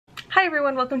Hi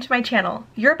everyone, welcome to my channel.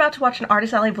 You're about to watch an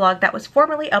Artist Alley vlog that was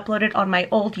formerly uploaded on my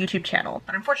old YouTube channel.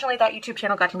 But unfortunately that YouTube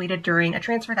channel got deleted during a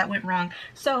transfer that went wrong,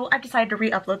 so I've decided to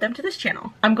re-upload them to this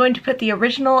channel. I'm going to put the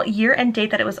original year and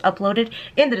date that it was uploaded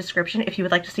in the description if you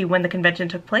would like to see when the convention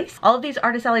took place. All of these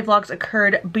Artist Alley vlogs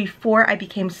occurred before I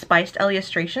became Spiced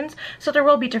Illustrations, so there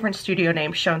will be different studio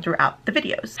names shown throughout the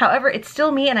videos. However, it's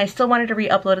still me and I still wanted to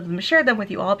re-upload them and share them with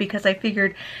you all because I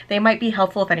figured they might be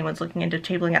helpful if anyone's looking into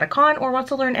tabling at a con or wants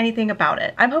to learn anything about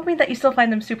it. I'm hoping that you still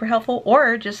find them super helpful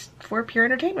or just for pure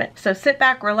entertainment. So sit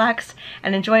back, relax,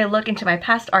 and enjoy a look into my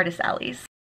past Artist Alleys.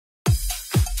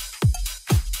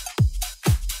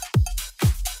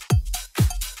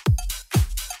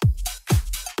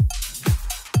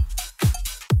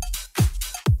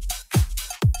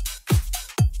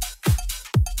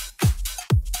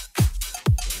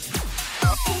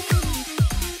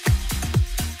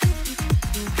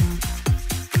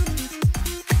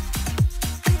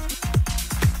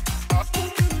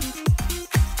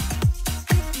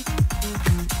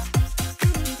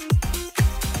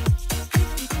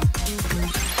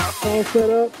 All set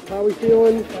up. How we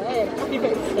feeling?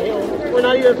 We're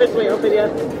not even officially open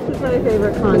yet. This is my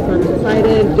favorite con, so I'm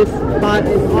excited. This spot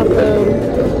is awesome.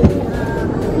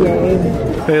 Yay.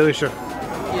 Hey Alicia.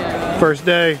 Yeah. First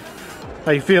day.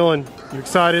 How you feeling? You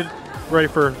excited? Ready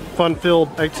for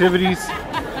fun-filled activities?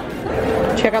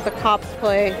 Check out the cops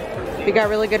play. We got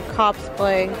really good cops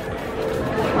play.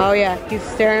 Oh yeah, he's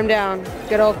staring him down.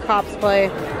 Good old cops play.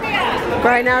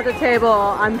 Right now at the table,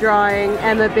 I'm drawing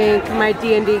Emma Bink, my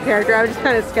D&D character. I'm just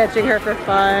kind of sketching her for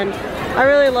fun. I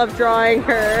really love drawing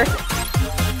her.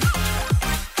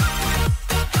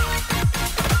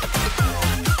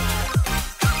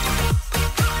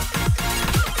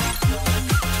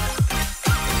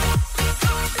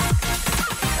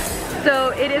 So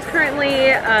it is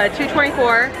currently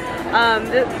 2:24.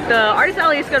 The Artist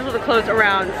Alley is scheduled to close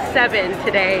around 7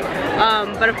 today,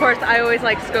 but of course I always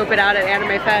like scope it out at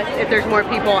AnimeFest. If there's more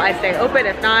people, I stay open.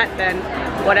 If not, then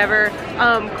whatever.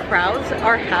 Crowds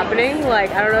are happening.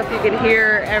 Like, I don't know if you can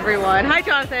hear everyone. Hi,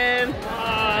 Jonathan.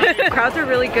 Crowds are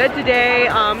really good today.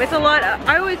 It's a lot.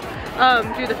 I always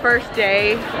do the first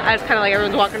day as kind of like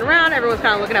everyone's walking around. Everyone's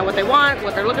kind of looking at what they want,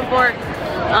 what they're looking for.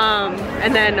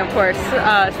 And then of course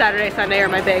Saturday, Sunday are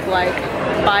my big like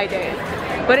buy days.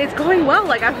 But it's going well.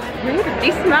 Like, I've made a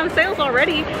decent amount of sales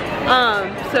already,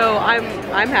 so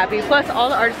I'm happy. Plus, all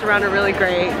the artists around are really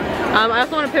great. I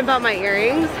also want to pimp out my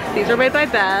earrings. These are made by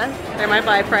Beth. They're my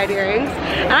Bi Pride earrings,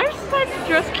 and I just decided to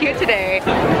dress cute today.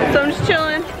 So I'm just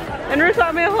chilling, and Ruth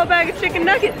bought me a whole bag of chicken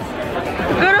nuggets.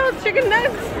 Good old chicken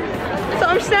nuggets. So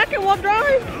I'm snacking while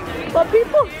drawing. While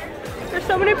people, there's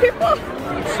so many people.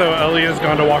 So Elia's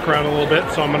gone to walk around a little bit,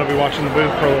 so I'm going to be watching the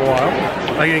booth for a little while.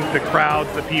 I think the crowds,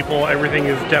 the people, everything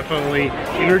is definitely,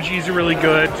 energies are really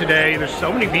good today. There's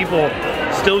so many people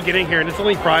still getting here, and it's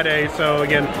only Friday, so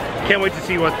again, can't wait to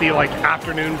see what the like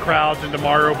afternoon crowds and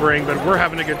tomorrow bring, but we're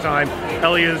having a good time.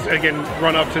 Elia's again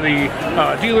run up to the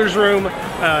dealer's room,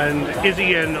 and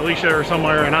Izzy and Alicia are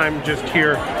somewhere, and I'm just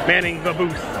here manning the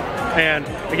booth. And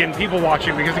again, people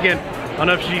watching, because again, I don't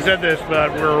know if she said this,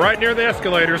 but we're right near the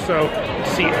escalator, so to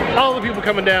see all the people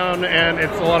coming down, and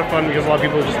it's a lot of fun because a lot of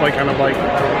people just like kind of like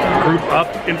group up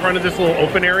in front of this little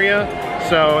open area.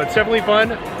 So it's definitely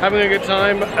fun, having a good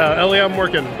time. Elia, I'm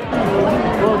working.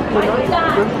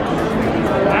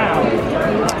 Wow.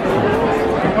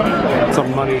 It's a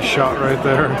money shot right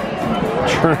there.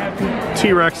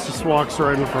 T-Rex just walks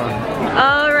right in front.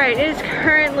 All right, it is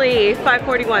currently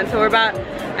 5:41, so we're about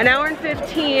an hour and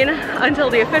 15 until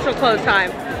the official close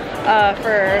time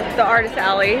for the Artist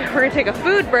Alley. We're gonna take a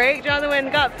food break. Jonathan went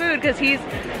and got food because he's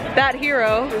that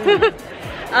hero.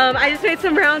 I just made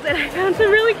some rounds and I found some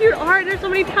really cute art. There's so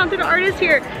many talented artists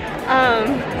here.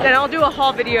 And I'll do a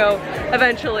haul video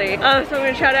eventually. So I'm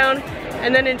gonna chow down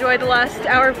and then enjoy the last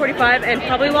hour and 45 and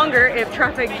probably longer if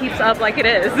traffic keeps up like it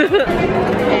is.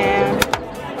 And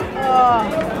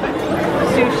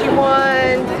sushi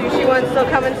one still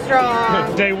coming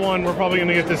strong. Day one, we're probably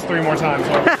gonna get this 3 more times.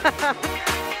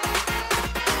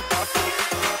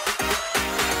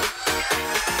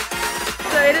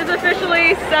 So it is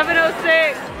officially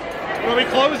 7:06. Are we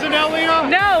closing, Elia?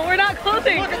 No, we're not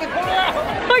closing. Look at the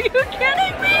crowd. Are you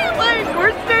kidding me? Like,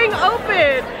 we're staying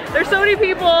open. There's so many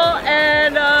people,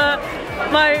 and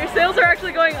my sales are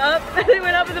actually going up. They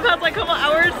went up in the past like couple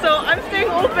hours, so I'm staying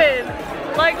open.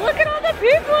 Like, look at all the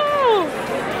people.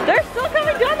 They're still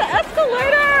coming down the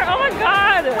escalator. Oh my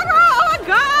god. Oh my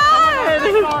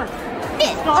god.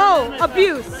 Oh,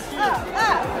 abuse.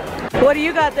 What do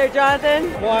you got there,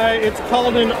 Jonathan? Why, it's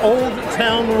called an Old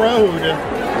Town Road.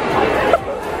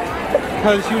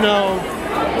 Because, you know,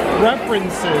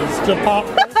 references to pop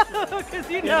Because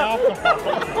you and know,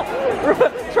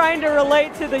 alcohol. trying to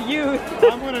relate to the youth.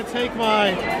 I'm gonna take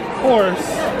my horse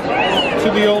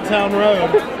to the Old Town Road.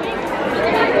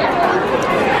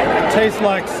 Tastes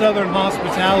like Southern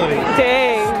hospitality.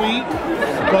 Dang. Sweet,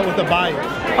 but with a bite.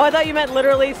 Oh, I thought you meant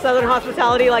literally Southern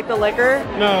hospitality, like the liquor.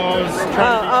 No, I was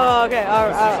trying to be...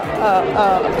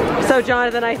 Oh, okay. So,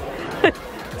 Jonathan, I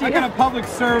got a public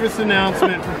service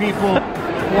announcement for people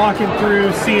walking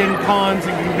through, seeing cons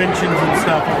and conventions and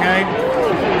stuff, okay?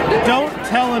 Don't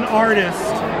tell an artist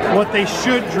what they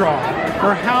should draw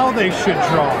or how they should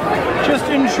draw. Just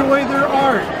enjoy their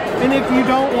art. And if you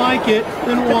don't like it,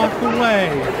 then walk away.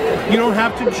 You don't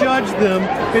have to judge them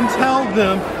and tell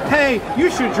them, hey, you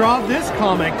should draw this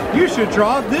comic. You should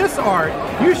draw this art.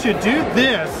 You should do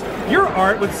this. Your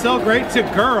art would sell great to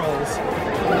girls.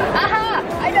 Aha!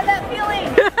 I know that feeling!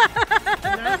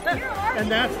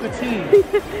 And that's the team.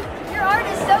 Your art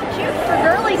is so cute for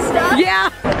girly stuff. Yeah.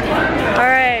 All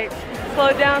right.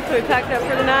 Slowed down, so we packed up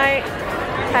for the night.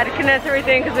 Had to condense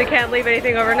everything because we can't leave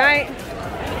anything overnight.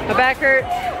 My back hurts.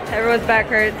 Everyone's back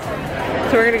hurts.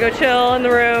 So we're gonna go chill in the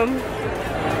room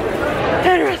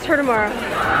and rest for tomorrow.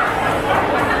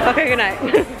 Okay, good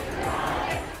night.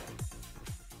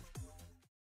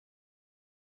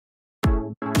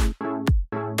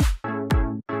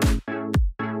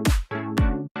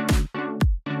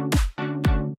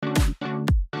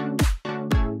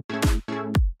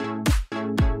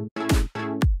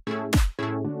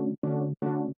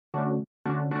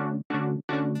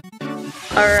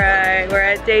 Alright, we're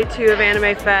at day 2 of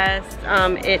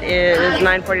AnimeFest. It is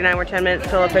 9:49, we're 10 minutes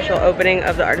till official opening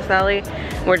of the Artist Alley.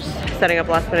 We're just setting up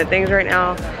last minute things right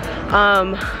now.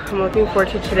 I'm looking forward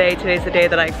to today. Today's the day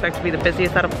that I expect to be the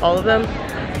busiest out of all of them.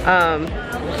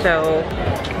 So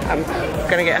I'm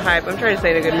gonna get hype. I'm trying to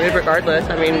stay in a good mood regardless.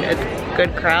 I mean, it's a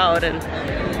good crowd and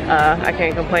I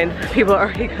can't complain. People are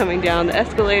already coming down the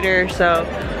escalator, so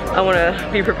I wanna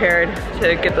be prepared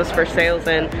to get those first sales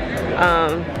in.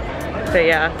 But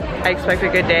yeah, I expect a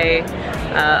good day.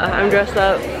 I'm dressed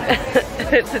up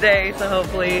today, so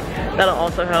hopefully that'll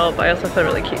also help. I also feel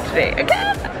really cute today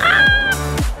again.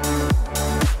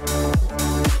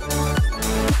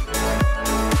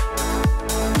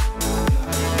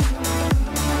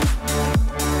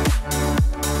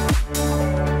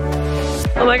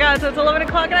 Oh my god, so it's 11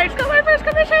 o'clock and I just got my first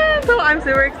commission! So I'm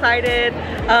super excited.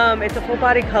 It's a full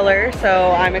body color,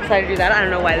 so I'm excited to do that. I don't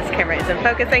know why this camera isn't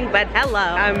focusing, but hello.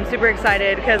 I'm super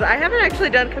excited because I haven't actually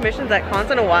done commissions at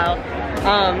cons in a while.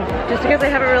 Just because I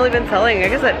haven't really been selling. I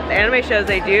guess at anime shows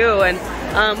they do, and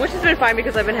which has been fine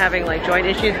because I've been having like joint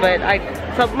issues, but I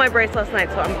felt my brace last night,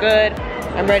 so I'm good.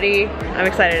 I'm ready. I'm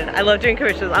excited. I love doing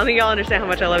commissions. I don't think y'all understand how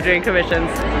much I love doing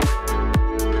commissions.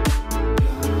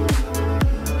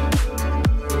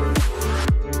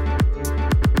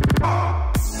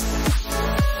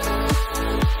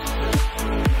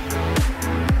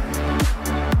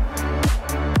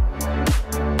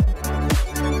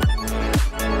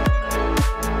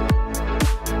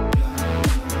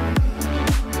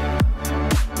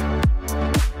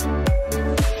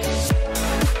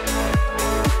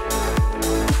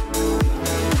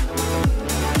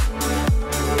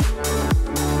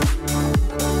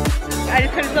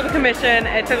 Commission.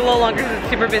 It took a little longer because it's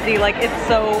super busy. Like, it's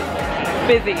so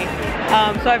busy.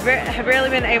 So I've barely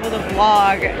been able to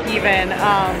vlog even.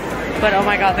 But oh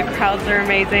my god, the crowds are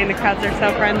amazing. The crowds are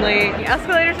so friendly. The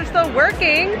escalators are still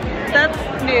working. That's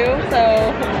new,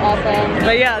 so awesome.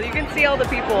 But yeah, you can see all the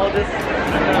people just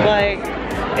like,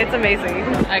 it's amazing.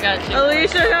 I got you.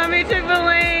 Alicia got me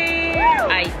Chick-fil-A.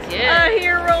 I did. A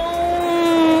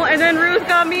hero. And then Ruth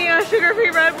got me a sugar-free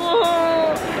Red Bull.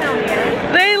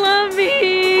 They love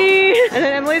me. And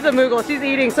then Emily's a Moogle. She's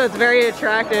eating, so it's very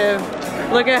attractive.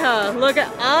 Look at her. Look at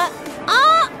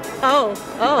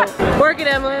oh. Work it,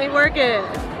 Emily. Work it.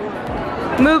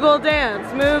 Moogle dance.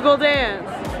 Moogle dance.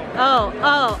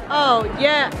 Oh,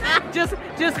 yeah. Just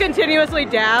continuously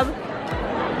dab.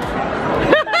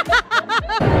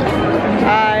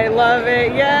 I love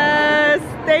it. Yes.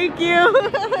 Thank you.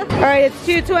 All right, it's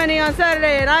 2:20 on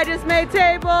Saturday, and I just made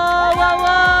table.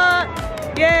 What?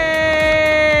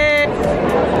 Yay!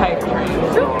 Hype train.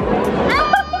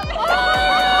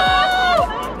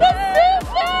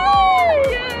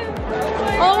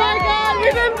 Oh my god,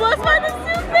 we've been blessed by the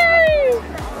soup fairy!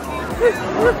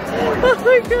 Oh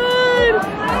my god!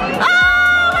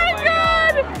 Oh my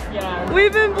god! Yeah.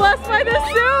 We've been blessed by the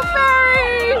soup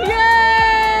fairy!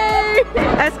 Yay!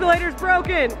 Escalator's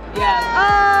broken.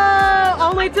 Yeah. Oh,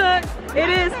 only took,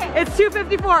 it's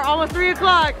 2:54, almost 3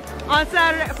 o'clock on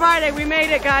Friday. We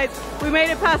made it, guys. We made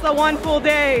it past the one full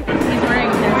day. He's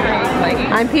wearing different.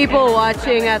 I'm people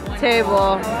watching at the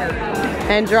table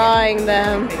and drawing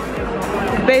them.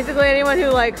 Basically anyone who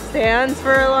like stands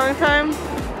for a long time,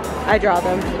 I draw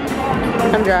them.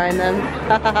 I'm drawing them.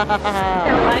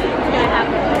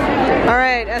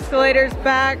 Alright, escalator's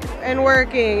back and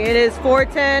working. It is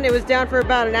 4:10. It was down for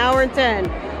about an hour and 10.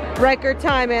 Record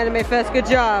time, AnimeFest. Good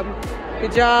job.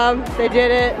 Good job. They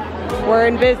did it. We're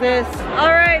in business.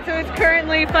 Alright, so it's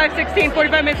currently 5:16,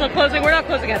 45 minutes till closing. We're not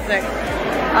closing at 6.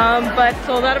 But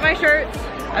sold out of my shirts.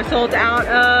 I've sold out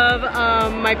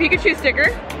of my Pikachu sticker.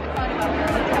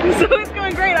 So it's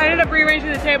going great. I ended up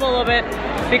rearranging the table a little bit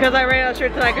because I ran out of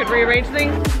shirts and I could rearrange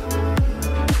things.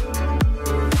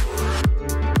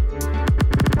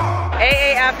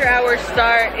 AA after hours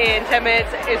start in 10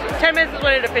 minutes. 10 minutes is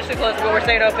when it officially closes, but we're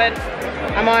staying open.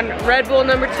 I'm on Red Bull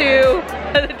number 2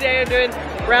 of the day. I'm doing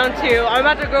round 2. I'm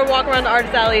about to go walk around the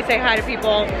Artist Alley, say hi to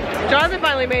people. Jonathan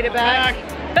finally made it back.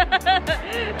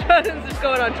 Jonathan's just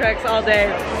going on treks all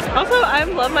day. Also, I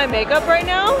love my makeup right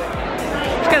now.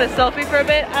 Just gonna selfie for a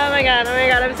bit. Oh my god,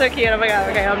 I'm so cute. Oh my god,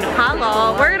 okay,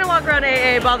 hello. We're gonna walk around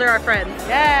AA, bother our friends.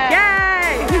 Yay!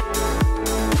 Yay!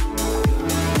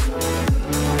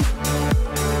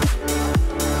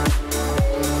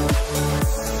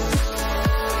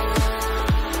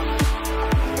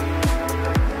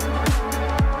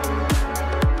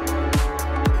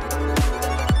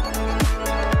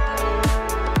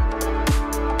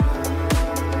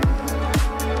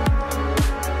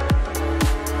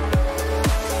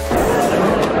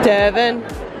 Devin,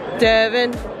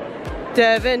 Devin,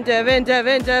 Devin, Devin,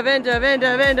 Devin, Devin, Devin,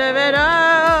 Devin, Devin,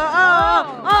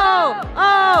 oh.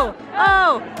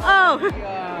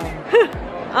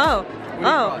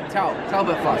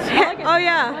 Talbot floss. Oh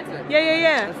yeah.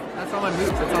 Yeah. That's all my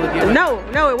moves. That's all the deal.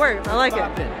 No, it works. I like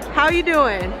it. How you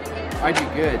doing? I do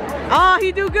good. Oh,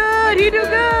 he do good. He do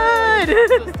good.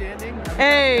 Still standing.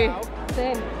 Hey.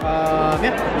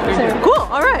 Yeah. Cool.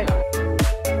 All right.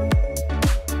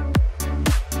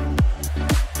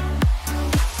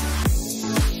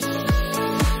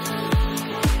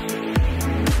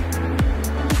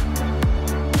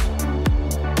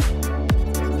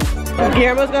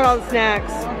 Guillermo's got all the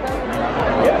snacks.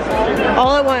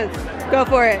 All at once. Go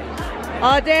for it.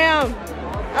 Oh, damn.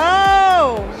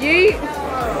 Oh, yeet.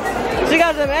 She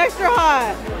got some extra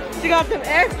hot. She got some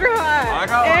extra hot. I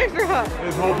got extra hot.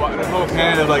 This whole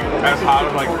pan is like as hot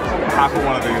as like half of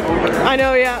one of these. I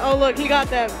know, yeah. Oh, look, he got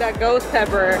that ghost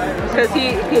pepper because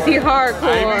he hardcore.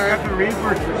 I even got the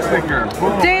Reaper sticker.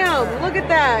 Boom. Damn, look at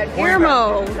that.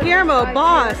 Guillermo,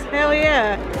 boss. Hell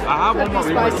yeah. I have one more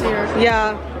Reaper.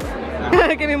 Yeah.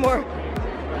 Give me more.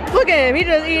 Look at him, he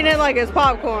just eating it like it's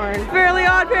popcorn. Fairly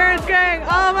Odd Parents gang,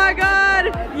 oh my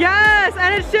god. Yes,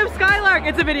 and it's Chip Skylark.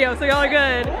 It's a video, so y'all are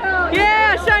good.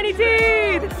 Yeah, shiny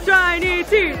teeth, shiny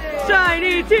teeth,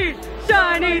 shiny teeth,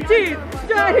 shiny teeth,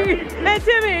 shiny. And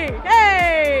Timmy,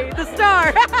 hey, the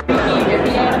star.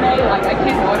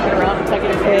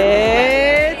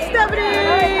 It's Stephanie,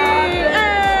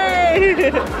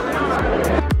 hey.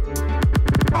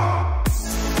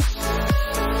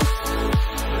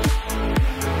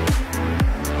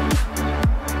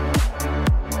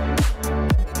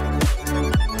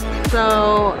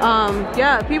 So,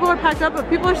 yeah, people are packed up, but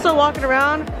people are still walking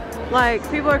around. Like,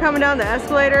 people are coming down the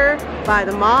escalator by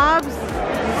the mobs.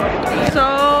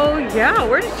 So, yeah,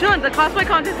 we're just chilling. The cosplay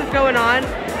contest is going on,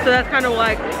 so that's kind of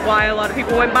like why a lot of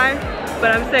people went by.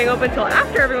 But I'm staying open until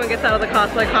after everyone gets out of the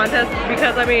cosplay contest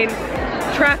because, I mean,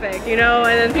 traffic, you know?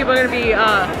 And then people are gonna be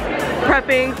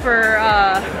prepping for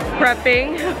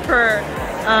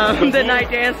the night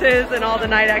dances and all the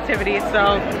night activities.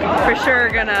 So, for sure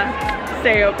gonna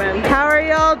stay open. How are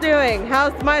y'all doing?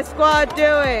 How's my squad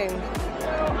doing?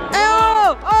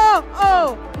 Oh!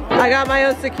 I got my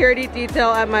own security detail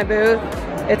at my booth.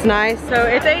 It's nice. So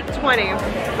it's 8:20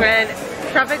 and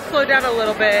traffic slowed down a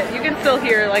little bit. You can still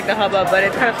hear like the hubbub, but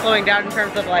it's kind of slowing down in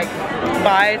terms of like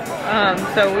buys.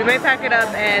 So we may pack it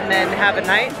up and then have a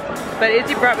night. But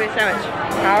Izzy brought me a sandwich.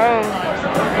 Oh.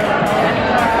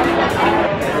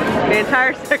 The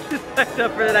entire section's packed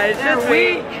up for the night. It's just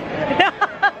weak.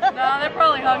 No, they're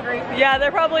probably hungry. Yeah,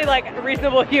 they're probably like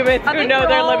reasonable humans who know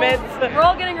their limits. We're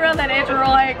all getting around that age where we're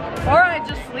like, alright,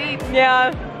 just sleep.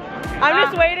 Yeah. I'm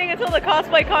just waiting until the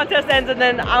cosplay contest ends and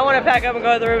then I want to pack up and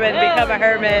go to the room and become a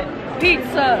hermit.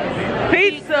 Pizza.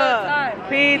 Pizza.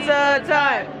 Pizza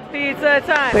time. Pizza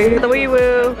time. Look at the wee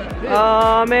woo.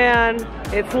 Oh man,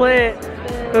 it's lit.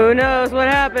 Who knows what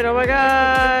happened? Oh my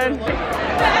god.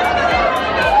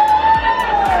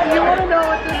 You want to know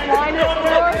what this line is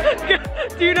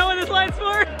for? Do you know what this line's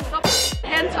for?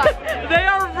 Hentai. They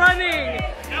are running.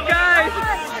 Guys,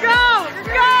 go!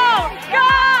 Go! Go!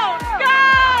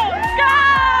 Go!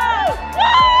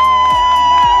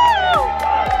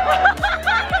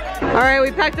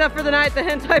 we packed up for the night. The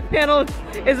hentai panel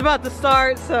is about to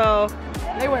start, so.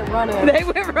 They went running. They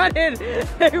went running.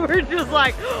 They were just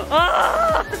like,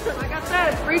 ah! Like I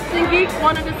said, freaks and geeks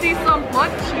wanted to see some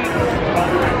butt cheeks.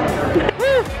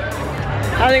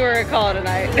 I think we're gonna call it a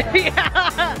night.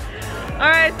 Yeah. All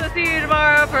right, so see you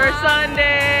tomorrow for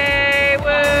Sunday.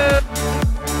 Woo!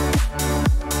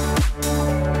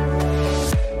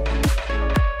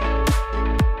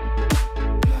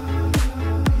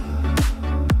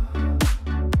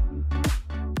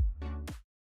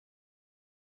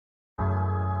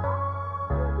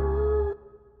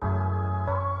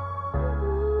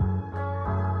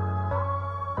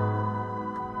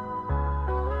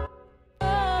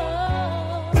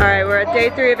 All right, we're at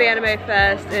day 3 of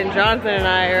AnimeFest, and Jonathan and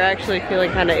I are actually feeling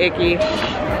kind of icky.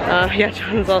 Yeah,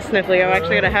 Jonathan's all sniffly. I'm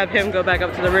actually gonna have him go back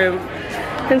up to the room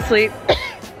and sleep.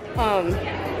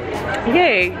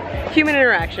 Yay, human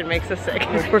interaction makes us sick.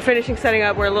 We're finishing setting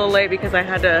up. We're a little late because I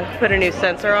had to put a new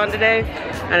sensor on today,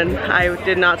 and I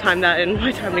did not time that in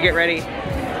my time to get ready.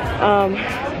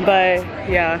 But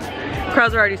yeah,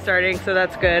 crowds are already starting, so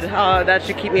that's good. That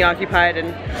should keep me occupied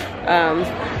and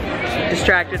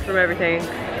distracted from everything.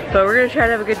 But we're gonna try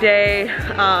to have a good day.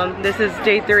 This is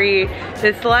day 3.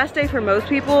 It's the last day for most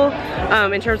people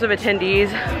in terms of attendees,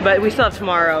 but we still have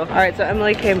tomorrow. All right, so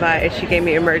Emily came by and she gave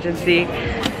me emergency.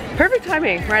 Perfect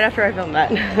timing, right after I filmed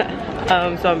that.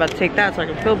 So I'm about to take that so I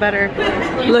can feel better.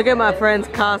 Look at my friends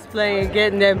cosplaying,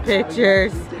 getting them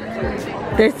pictures.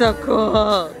 They're so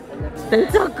cool.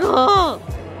 They're so cool.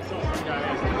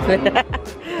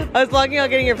 I was vlogging on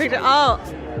getting your picture. Oh.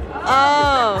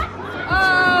 Oh.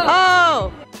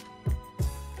 Oh.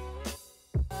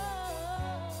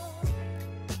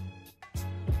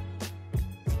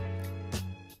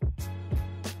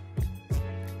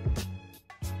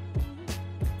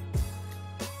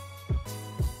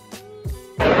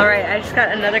 All right, I just got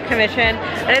another commission,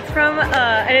 and it's from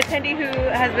an attendee who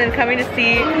has been coming to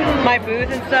see my booth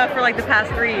and stuff for like the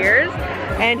past 3 years,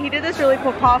 and he did this really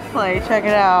cool cosplay. Check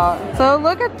it out. So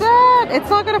look at that. It's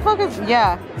not gonna focus.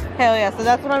 Yeah, hell yeah. So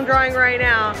that's what I'm drawing right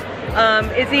now.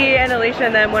 Izzy and Alicia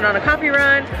and then went on a coffee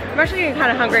run. I'm actually getting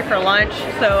kind of hungry for lunch,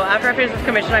 so after I finish this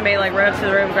commission, I may like run up to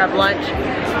the room and grab lunch.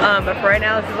 But for right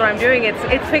now, this is what I'm doing.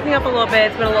 It's picking up a little bit.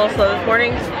 It's been a little slow this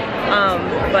morning.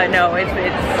 But no, it's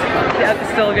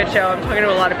still a good show. I'm talking to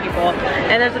a lot of people,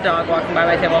 and there's a dog walking by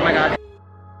my table. Oh my god.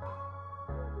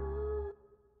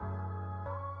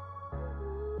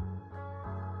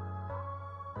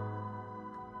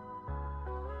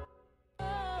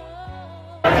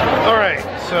 All right,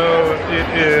 so it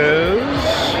is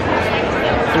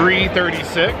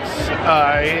 3:36.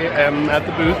 I am at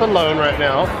the booth alone right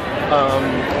now.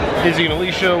 Izzy and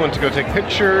Alicia went to go take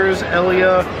pictures.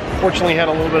 Elia fortunately had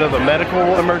a little bit of a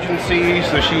medical emergency,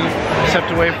 so she stepped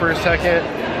away for a second.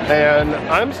 And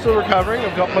I'm still recovering.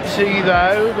 I've got my tea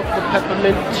though, got the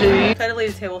peppermint tea. I had to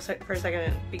leave the table for a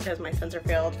second because my sensor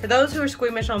failed. For those who are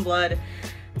squeamish on blood,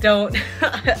 don't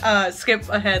skip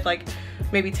ahead like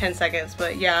maybe 10 seconds.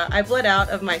 But yeah, I bled out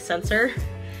of my sensor.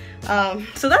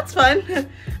 So that's fun.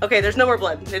 Okay, there's no more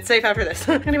blood. It's safe after this.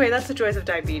 Anyway, that's the joys of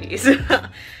diabetes.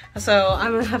 So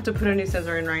I'm gonna have to put a new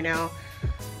sensor in right now.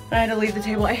 I had to leave the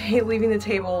table. I hate leaving the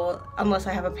table unless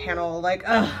I have a panel. Like,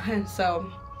 so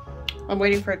I'm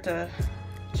waiting for it to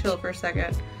chill for a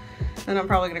second. And I'm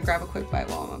probably gonna grab a quick bite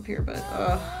while I'm up here. But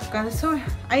God, it's so,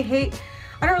 I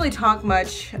don't really talk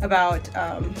much about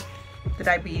the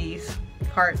diabetes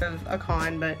part of a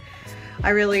con, but I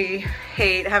really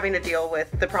hate having to deal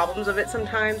with the problems of it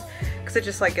sometimes because it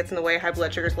just like gets in the way. High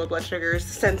blood sugars, low blood sugars,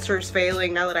 sensors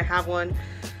failing now that I have one.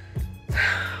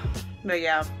 But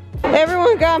yeah.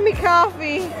 Everyone got me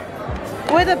coffee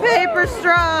with a paper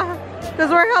straw because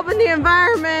we're helping the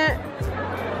environment.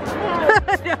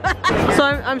 So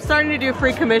I'm starting to do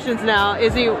free commissions now.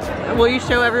 Izzy, will you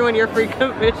show everyone your free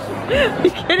commission?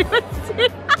 You can't even see.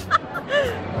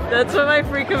 That's what my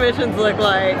free commissions look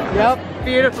like. Yep.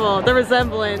 Beautiful. The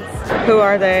resemblance. Who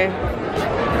are they?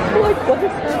 Like, what is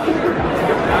happening?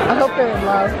 I hope they're in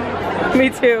love. Me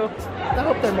too. I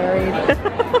hope they're married.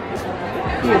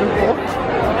 Beautiful.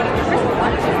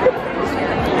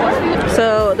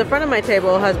 So the front of my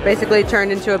table has basically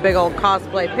turned into a big old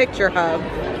cosplay picture hub.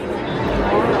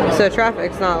 So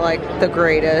traffic's not like the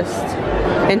greatest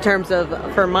in terms of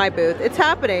for my booth. It's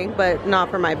happening, but not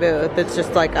for my booth. It's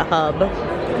just like a hub.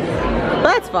 But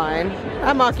that's fine.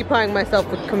 I'm occupying myself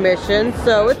with commissions,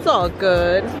 so it's all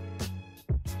good.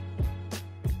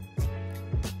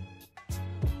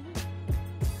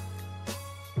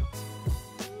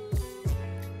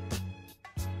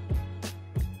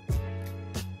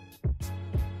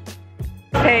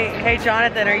 Hey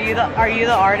Jonathan, are you the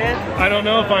artist? I don't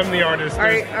know if I'm the artist.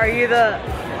 Are you the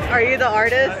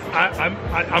artist?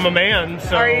 I'm a man,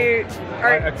 so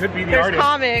I could be the there's artist.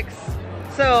 Comics,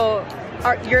 so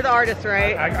you're the artist,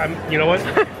 right? I'm. You know what?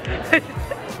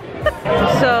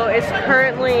 So it's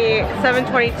currently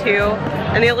 7:22,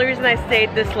 and the only reason I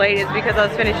stayed this late is because I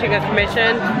was finishing a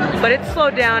commission, but it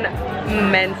slowed down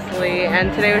immensely,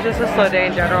 and today was just a slow day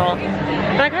in general.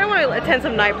 And I kind of want to attend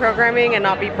some night programming and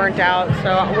not be burnt out,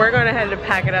 so we're going ahead and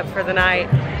pack it up for the night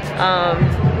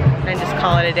and just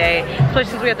call it a day. Especially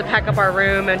since we have to pack up our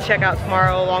room and check out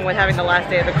tomorrow, along with having the last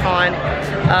day of the con.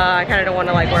 I kind of don't want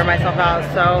to like wear myself out,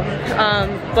 so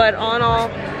but on all,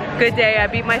 good day. I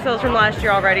beat my sales from last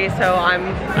year already, so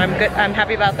I'm good. I'm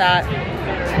happy about that.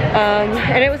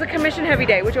 And it was a commission heavy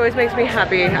day, which always makes me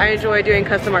happy. I enjoy doing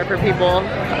custom art for people.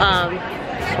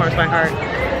 Just warms my heart.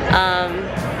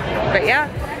 But yeah,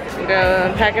 I'm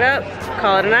gonna pack it up,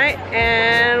 call it a night,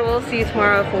 and we'll see you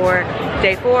tomorrow for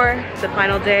day 4, the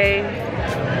final day.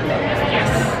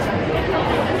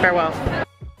 Yes. Farewell.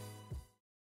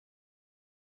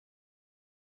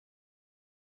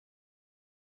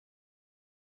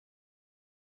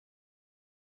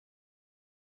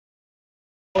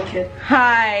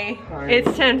 Hi, it's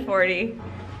 10:40.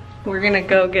 We're gonna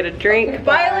go get a drink.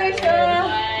 Bye, Alicia.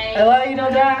 I love you,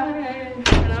 don't die.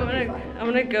 And I'm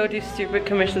gonna go do stupid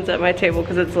commissions at my table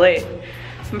because it's late.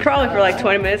 Probably for like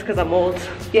 20 minutes because I'm old.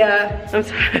 Yeah. I'm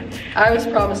sorry. I was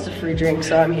promised a free drink,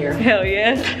 so I'm here. Hell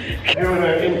yeah. Doing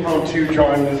an impromptu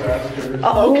drawing disaster.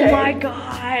 Oh Okay. my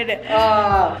god.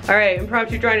 All right,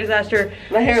 impromptu drawing disaster.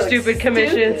 My hair looks stupid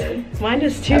commissions. stupid. Mine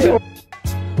does too.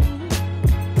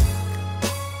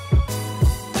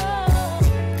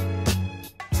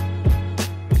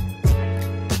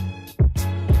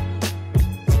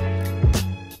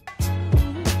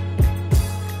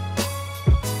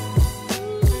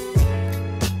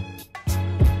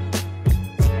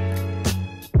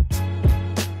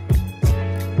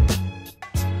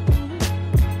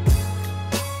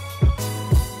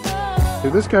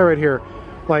 Dude, this guy right here,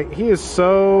 like, he is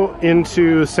so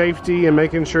into safety and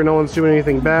making sure no one's doing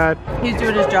anything bad. He's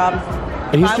doing his job.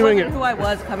 And he's if I doing wasn't it. who I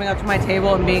was coming up to my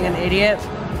table and being an idiot,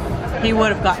 he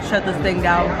would have shut this thing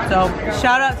down. So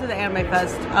shout out to the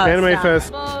AnimeFest.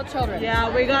 AnimeFest. Little children. Yeah,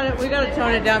 we gotta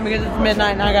tone it down because it's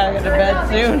midnight and I gotta get to bed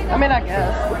soon. I mean, I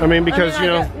guess. I mean, because I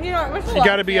mean, it's the you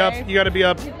gotta last be day. up. You gotta be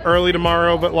up early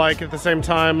tomorrow, but like at the same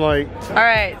time, like. All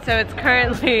right, so it's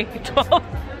currently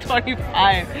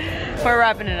 12:25. We're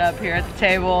wrapping it up here at the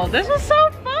table. This was so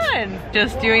fun.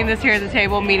 Just doing this here at the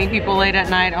table, meeting people late at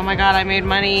night. Oh my god, I made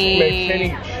money. Make 10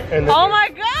 each. And then Oh my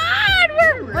god,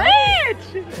 we're rich!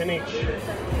 10 each.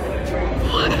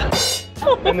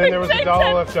 And then there was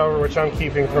 $1 left over, which I'm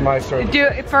keeping for my service. Do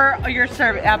it for your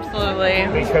service, absolutely.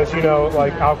 Because, you know,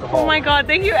 like alcohol. Oh my god,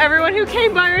 thank you everyone who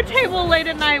came by our table late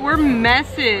at night. We're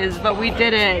messes, but we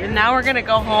did it. And now we're gonna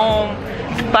go home.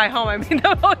 By home, I mean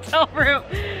the hotel room.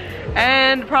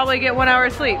 And probably get 1 hour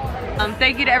of sleep.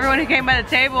 Thank you to everyone who came by the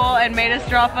table and made us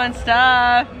draw fun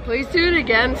stuff. Please do it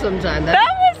again sometime. That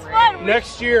was fun.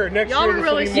 Next year, Y'all this were will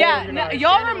really be more Yeah, organized.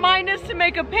 y'all remind us to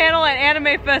make a panel at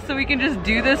AnimeFest so we can just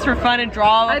do this for fun and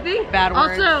draw I think bad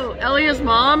words. also Elia's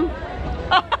mom.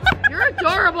 You're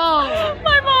adorable.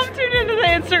 My mom tuned into the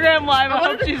Instagram live. I hope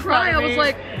wanted to she's cry. I proud of was me.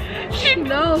 like, she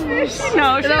knows. She knows. She And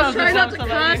I was knows trying not it's to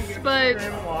somebody. cuss, but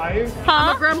Huh?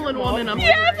 I'm a gremlin woman. I'm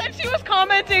Yes, and she was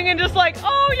commenting and just like,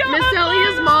 oh yeah. Miss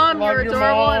Elia's mom, Love you're your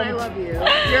adorable mom. and I love you.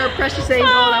 You're a precious angel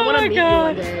and I want to my meet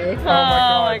God. you one day. Oh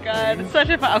my god. It's such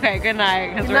a fun. Okay, good night.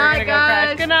 Because Good we're night, gonna go crash.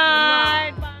 guys. Good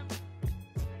night. Bye.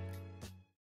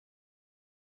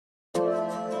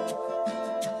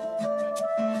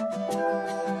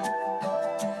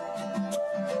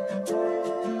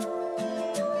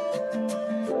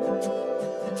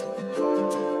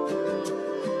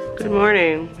 Good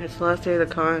morning. It's the last day of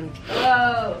the con.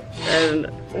 Hello.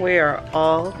 And we are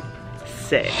all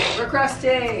sick. We're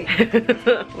crusty.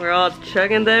 We're all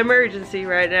chugging the emergency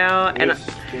right now. And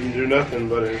Didn't do nothing,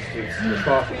 but it's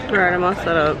coffee. alright, I'm all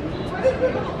set up.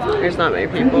 There's not many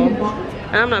people.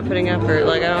 And I'm not putting effort.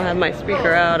 Like, I don't have my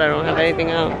speaker out. I don't have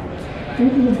anything out.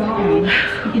 I'm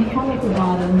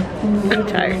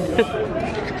tired.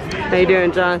 How you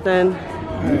doing, Jonathan?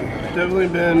 It's definitely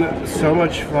been so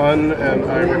much fun, and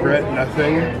I regret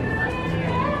nothing.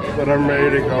 But I'm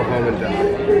ready to go home and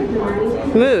die.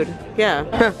 Mood,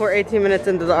 yeah. We're 18 minutes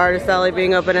into the artist alley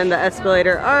being open and the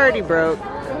escalator already broke.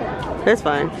 It's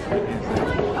fine.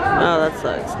 Oh, that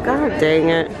sucks. God dang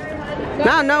it.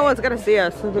 Now no one's gonna see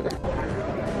us.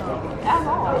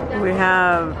 We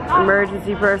have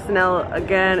emergency personnel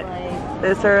again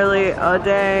this early. Oh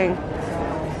dang.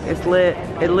 It's lit.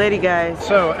 It's litty, guys.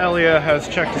 So Elia has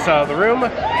checked us out of the room.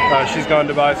 She's gone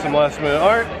to buy some last minute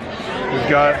art. We've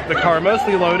got the car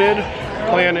mostly loaded.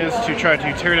 Plan is to try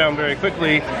to tear down very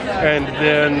quickly and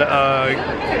then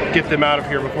get them out of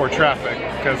here before traffic,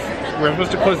 because we're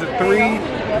supposed to close at 3.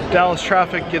 Dallas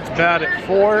traffic gets bad at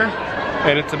 4,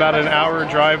 and it's about an hour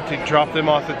drive to drop them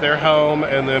off at their home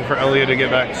and then for Elia to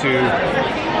get back to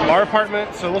our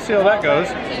apartment. So we'll see how that goes.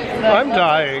 I'm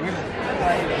dying,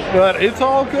 but it's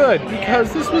all good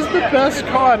because this was the best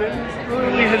con. It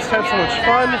really has had so much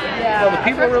fun. The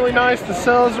people are really nice, the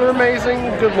sales are amazing,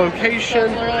 good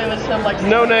location,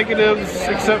 no negatives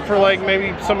except for like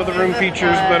maybe some of the room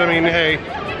features, but I mean, hey,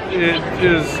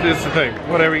 it's the thing.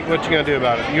 What you gonna do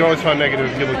about it? You always find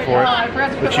negative if you look for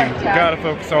it, but you gotta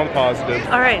focus on positive.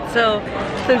 All right, so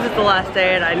since it's the last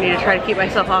day and I need to try to keep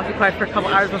myself occupied for a couple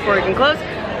hours before we can close,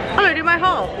 I'm gonna do my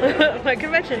haul, my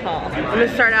convention haul. I'm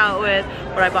gonna start out with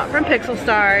what I bought from Pixel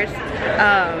Stars.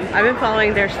 I've been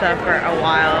following their stuff for a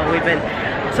while. We've been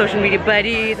social media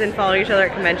buddies and following each other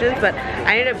at conventions, but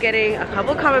I ended up getting a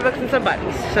couple comic books and some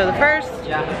buttons. So the first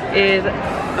is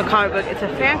a comic book. It's a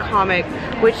fan comic,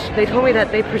 which they told me that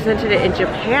they presented it in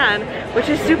Japan, which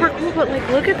is super cool, but like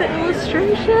look at the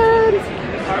illustrations.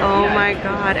 Oh my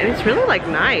god, and it's really like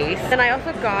nice. And I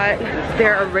also got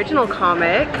their original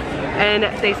comic, and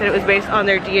they said it was based on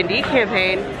their D&D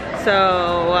campaign,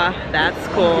 so that's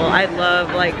cool. I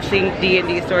love like seeing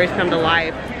D&D stories come to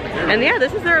life. And yeah,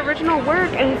 this is their original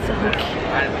work, and it's so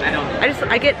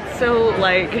cute. I get so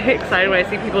like excited when I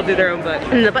see people do their own book.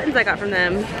 And the buttons I got from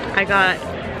them, I got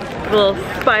little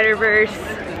Spider-Verse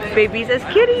babies as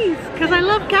kitties, because I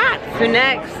love cats. So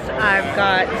next, I've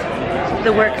got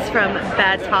the works from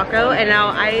Bad Taco, and now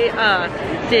I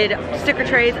did sticker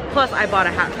trays, plus I bought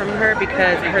a hat from her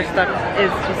because her stuff is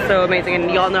just so amazing,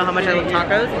 and y'all know how much I love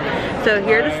tacos. So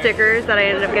here are the stickers that I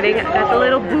ended up getting. I got the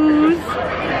little booze,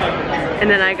 and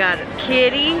then I got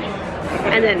Kitty,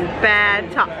 and then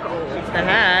Bad Taco, the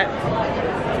hat.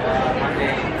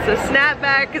 So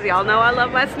snapback, because y'all know I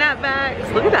love my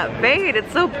snapbacks. Look at that fade,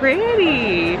 it's so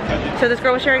pretty. So this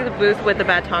girl was sharing the booth with the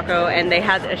Bad Taco, and they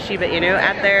had a Shiba Inu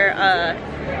at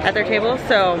their table.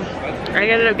 So I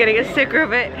ended up getting a sticker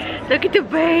of it. Look at the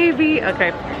baby.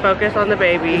 Okay, focus on the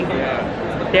baby.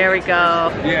 There we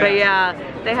go. But yeah,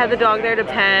 they had the dog there to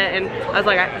pet, and I was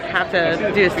like, I have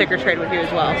to do a sticker trade with you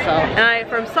as well. So, and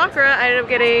from Sakura, I ended up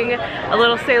getting a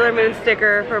little Sailor Moon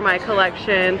sticker for my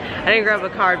collection. I didn't grab a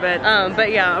card,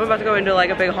 but yeah, I'm about to go into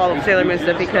like a big haul of Sailor Moon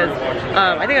stuff because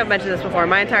I think I've mentioned this before.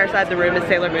 My entire side of the room is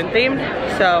Sailor Moon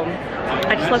themed, so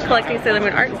I just love collecting Sailor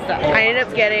Moon art and stuff. I ended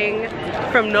up getting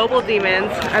from Noble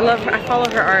Demons. I follow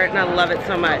her art and I love it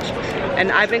so much.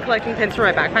 And I've been collecting pins for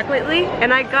my backpack lately,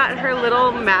 and I got her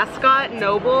little mascot,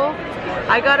 Noble.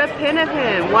 I got a pin of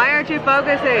him. Why aren't you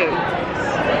focusing?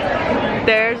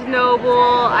 There's Noble.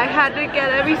 I had to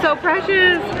get it. He's so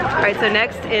precious. All right, so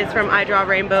next is from I Draw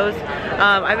Rainbows.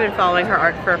 I've been following her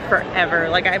art for forever.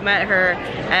 Like I met her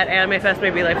at AnimeFest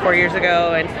maybe like 4 years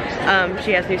ago, and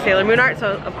she has new Sailor Moon art,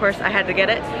 so of course I had to get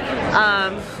it.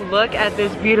 Look at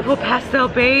this beautiful pastel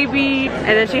baby. And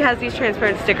then she has these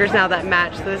transparent stickers now that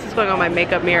match, so this is going on my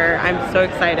makeup mirror. I'm so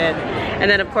excited. And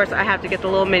then of course I have to get the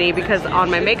little mini because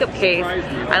on my makeup case,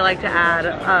 I like to add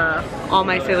all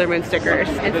my Sailor Moon stickers.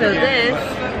 And so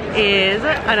this is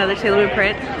another Sailor Moon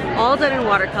print, all done in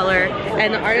watercolor,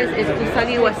 and the artist is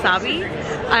Usagi Wasabi.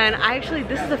 And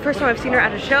this is the first time I've seen her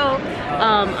at a show.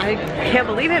 I can't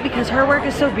believe it because her work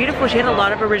is so beautiful. She had a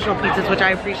lot of original pieces, which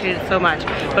I appreciated so much.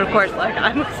 But of course, like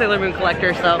I'm a Sailor Moon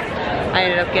collector, so I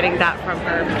ended up getting that from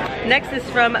her. Next is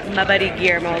from my buddy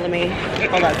Guillermo. Let me,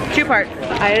 hold on, 2 parts.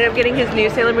 I ended up getting his new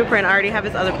Sailor Moon print. I already have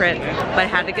his other print, but I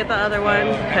had to get the other one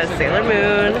because Sailor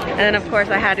Moon. And then of course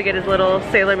I had to get his little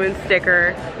Sailor Moon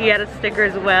sticker. He had a sticker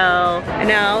as well. And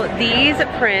now these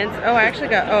prints, oh I actually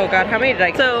got, oh god, how many did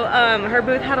I get? So her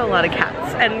booth had a lot of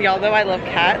cats, and y'all know I love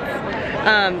cats.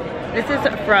 This is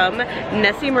from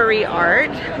Nessie Marie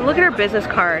Art. Look at her business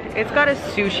card. It's got a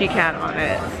sushi cat on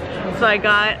it. So I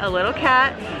got a little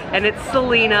cat, and it's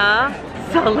Selena.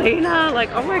 Selena,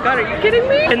 like, oh my god, are you kidding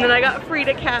me? And then I got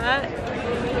Frida Cat.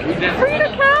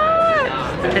 Frida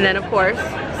Cat! And then of course,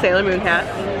 Sailor Moon Cat,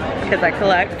 because I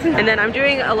collect. And then I'm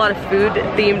doing a lot of food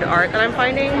themed art that I'm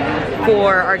finding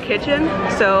for our kitchen.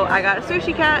 So I got a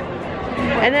sushi cat.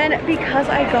 And then because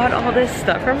I got all this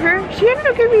stuff from her, she ended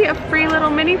up giving me a free little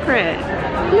mini print.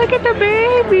 Look at the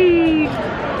baby.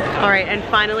 All right, and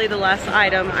finally the last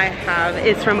item I have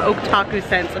is from Otaku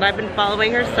Scents, and I've been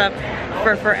following her stuff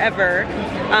for forever.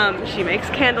 She makes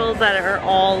candles that are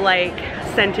all like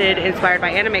scented, inspired by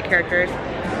anime characters,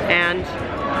 and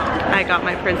I got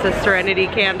my Princess Serenity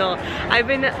candle. I've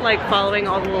been like following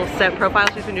all the little scent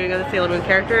profiles she's been doing of the Sailor Moon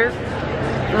characters.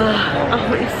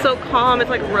 Oh, it's so calm. It's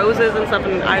like roses and stuff,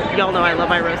 and y'all know I love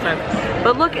my rose scent.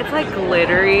 But look, it's like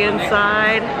glittery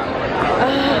inside.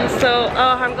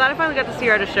 I'm glad I finally got to see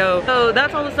her at a show. So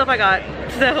that's all the stuff I got.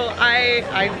 So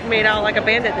I made out like a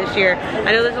bandit this year.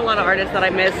 I know there's a lot of artists that I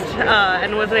missed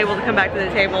and wasn't able to come back to the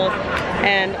tables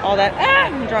and all that.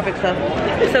 I'm dropping stuff.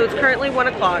 So it's currently 1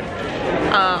 o'clock.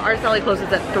 Artist Alley closes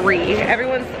at 3.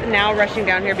 Everyone's now rushing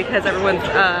down here because everyone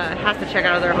has to check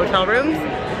out of their hotel rooms.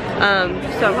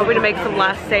 So I'm hoping to make some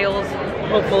last sales,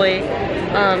 hopefully,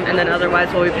 and then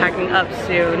otherwise we'll be packing up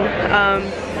soon.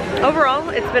 Overall,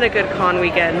 it's been a good con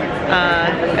weekend.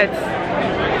 It's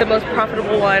the most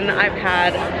profitable one I've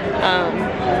had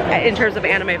in terms of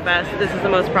AnimeFest. This is the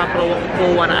most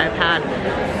profitable one I've had.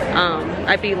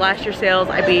 I beat last year's sales.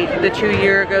 I beat the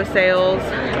 2-year ago sales.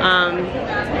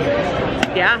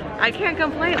 Yeah, I can't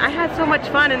complain. I had so much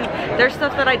fun, and there's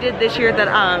stuff that I did this year that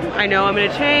I know I'm gonna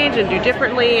change and do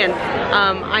differently, and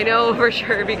I know for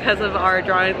sure because of our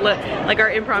drawing, like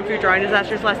our impromptu drawing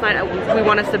disasters last night, we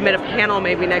want to submit a panel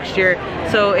maybe next year.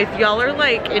 So if y'all are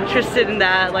like interested in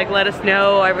that, like let us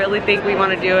know. I really think we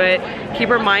want to do it.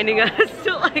 Keep reminding us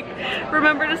to like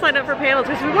remember to sign up for panels,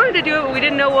 because we wanted to do it but we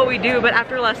didn't know what we do, but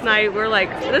after last night we're like,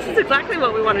 this is exactly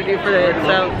what we want to do for it.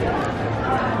 So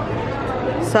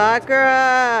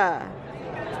Sakura,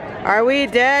 are we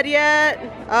dead yet?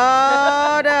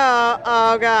 Oh no,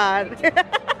 oh god.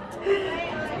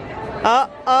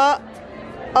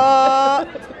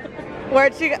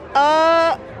 Where'd she go?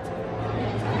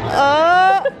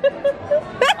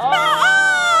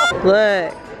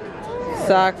 Look,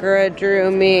 Sakura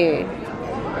drew me,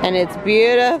 and it's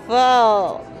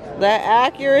beautiful. The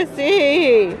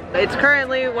accuracy. It's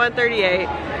currently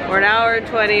 1:38. We're an hour and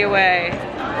 20 away.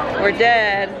 We're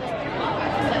dead,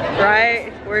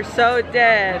 right? We're so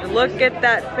dead. Look at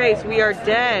that face. We are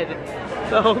dead.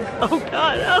 Oh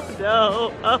God, oh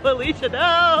no. Oh, Alicia,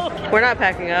 no. We're not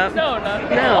packing up. No, not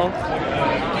at all.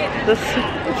 No.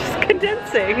 Just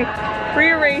condensing,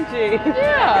 rearranging.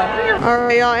 Yeah. All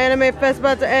right, y'all, AnimeFest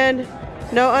about to end.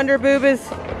 No Underboob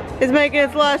is making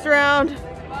its last round.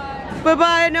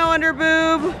 Bye-bye, No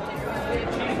Underboob.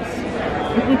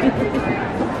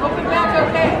 Open back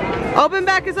okay. Open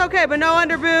back is okay, but no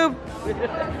Underboob.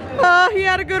 Oh, he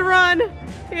had a good run.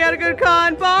 He had a good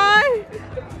con. Bye.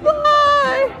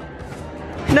 Bye.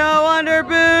 No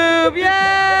Underboob.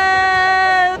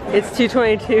 Yay! It's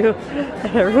 2:22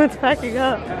 and everyone's packing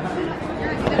up.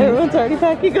 Everyone's already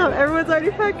packing up. Everyone's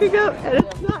already packing up. And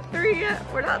it's not 3 yet.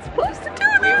 We're not supposed to do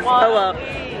this. Oh well.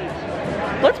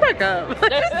 Let's pack up.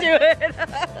 Let's do it.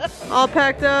 All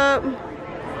packed up.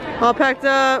 All packed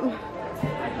up.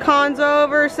 Con's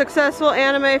over, successful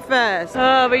AnimeFest.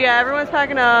 Oh, but yeah, everyone's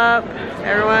packing up.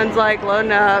 Everyone's like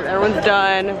loading up. Everyone's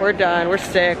done. We're done. We're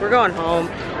sick. We're going home.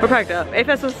 We're packed up.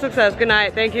 AFest was a success. Good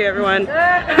night. Thank you, everyone.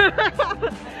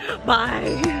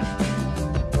 Bye.